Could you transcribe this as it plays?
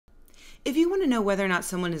If you want to know whether or not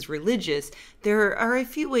someone is religious, there are a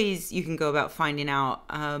few ways you can go about finding out.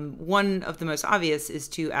 One of the most obvious is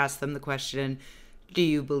to ask them the question, do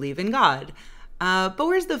you believe in God? But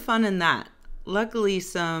where's the fun in that? Luckily,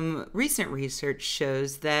 some recent research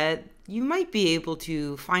shows that you might be able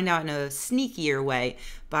to find out in a sneakier way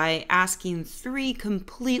by asking 3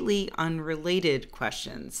 completely unrelated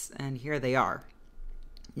questions. And here they are.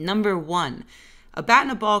 Number 1, a bat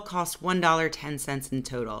and a ball cost $1.10 in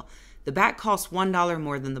total. The bat costs $1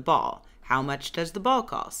 more than the ball. How much does the ball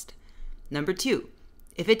cost? Number 2,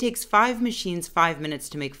 if it takes 5 machines 5 minutes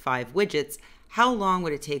to make 5 widgets, how long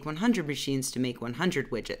would it take 100 machines to make 100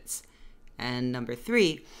 widgets? And number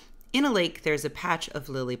 3, in a lake, there's a patch of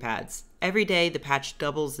lily pads. Every day, the patch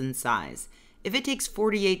doubles in size. If it takes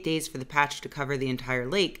 48 days for the patch to cover the entire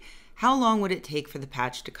lake, how long would it take for the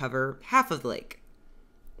patch to cover half of the lake?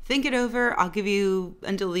 Think it over. I'll give you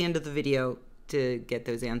until the end of the video to get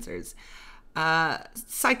those answers.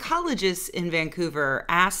 Psychologists in Vancouver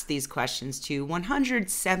asked these questions to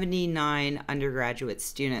 179 undergraduate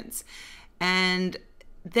students, and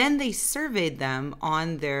then they surveyed them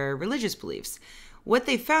on their religious beliefs. What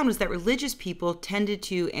they found was that religious people tended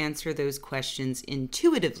to answer those questions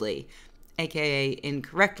intuitively, aka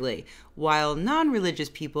incorrectly, while non-religious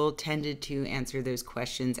people tended to answer those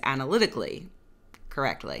questions analytically,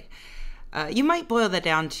 correctly. You might boil that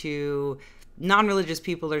down to non-religious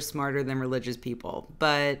people are smarter than religious people,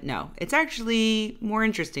 but no, it's actually more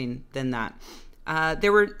interesting than that.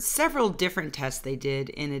 There were several different tests they did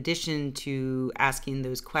in addition to asking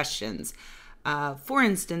those questions. For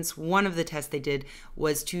instance, one of the tests they did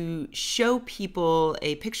was to show people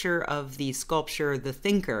a picture of the sculpture The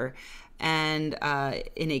Thinker, and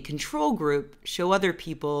in a control group, show other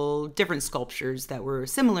people different sculptures that were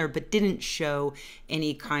similar but didn't show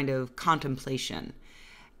any kind of contemplation.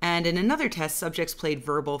 And in another test, subjects played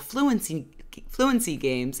verbal fluency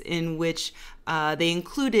games in which they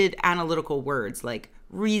included analytical words like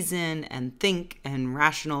reason and think and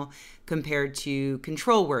rational compared to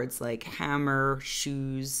control words like hammer,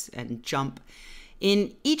 shoes, and jump.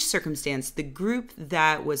 In each circumstance, the group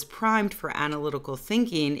that was primed for analytical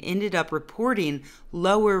thinking ended up reporting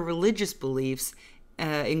lower religious beliefs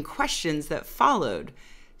in questions that followed.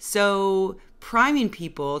 So priming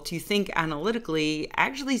people to think analytically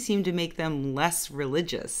actually seemed to make them less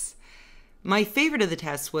religious. My favorite of the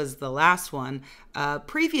tests was the last one.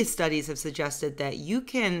 Previous studies have suggested that you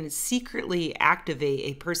can secretly activate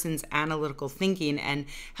a person's analytical thinking and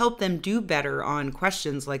help them do better on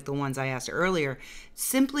questions like the ones I asked earlier,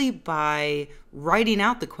 simply by writing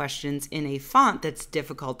out the questions in a font that's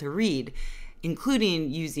difficult to read, including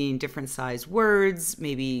using different size words,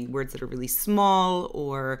 maybe words that are really small,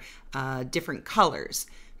 or different colors.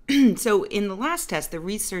 So in the last test, the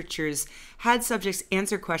researchers had subjects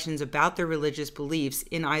answer questions about their religious beliefs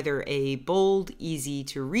in either a bold, easy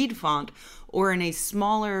to read font or in a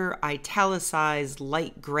smaller, italicized,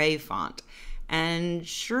 light gray font. And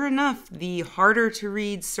sure enough, the harder to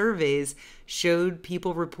read surveys showed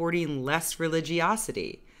people reporting less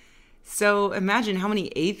religiosity. So imagine how many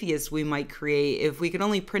atheists we might create if we could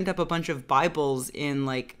only print up a bunch of Bibles in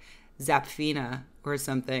like Zapfina or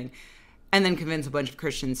something, and then convince a bunch of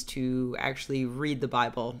Christians to actually read the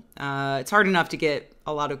Bible. It's hard enough to get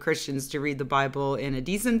a lot of Christians to read the Bible in a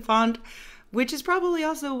decent font, which is probably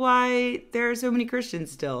also why there are so many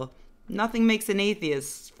Christians still. Nothing makes an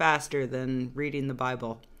atheist faster than reading the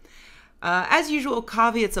Bible. As usual,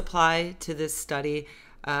 caveats apply to this study.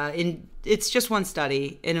 It's just one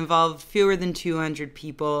study. It involved fewer than 200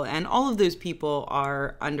 people, and all of those people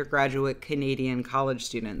are undergraduate Canadian college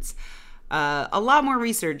students. A lot more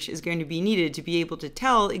research is going to be needed to be able to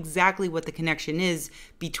tell exactly what the connection is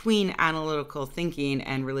between analytical thinking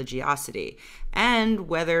and religiosity, and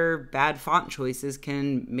whether bad font choices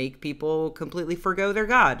can make people completely forgo their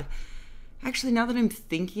God. Actually, now that I'm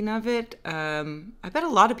thinking of it, I bet a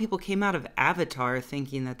lot of people came out of Avatar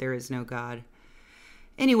thinking that there is no God.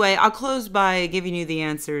 Anyway, I'll close by giving you the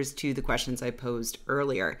answers to the questions I posed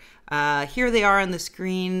earlier. Here they are on the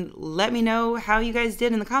screen. Let me know how you guys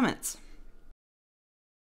did in the comments.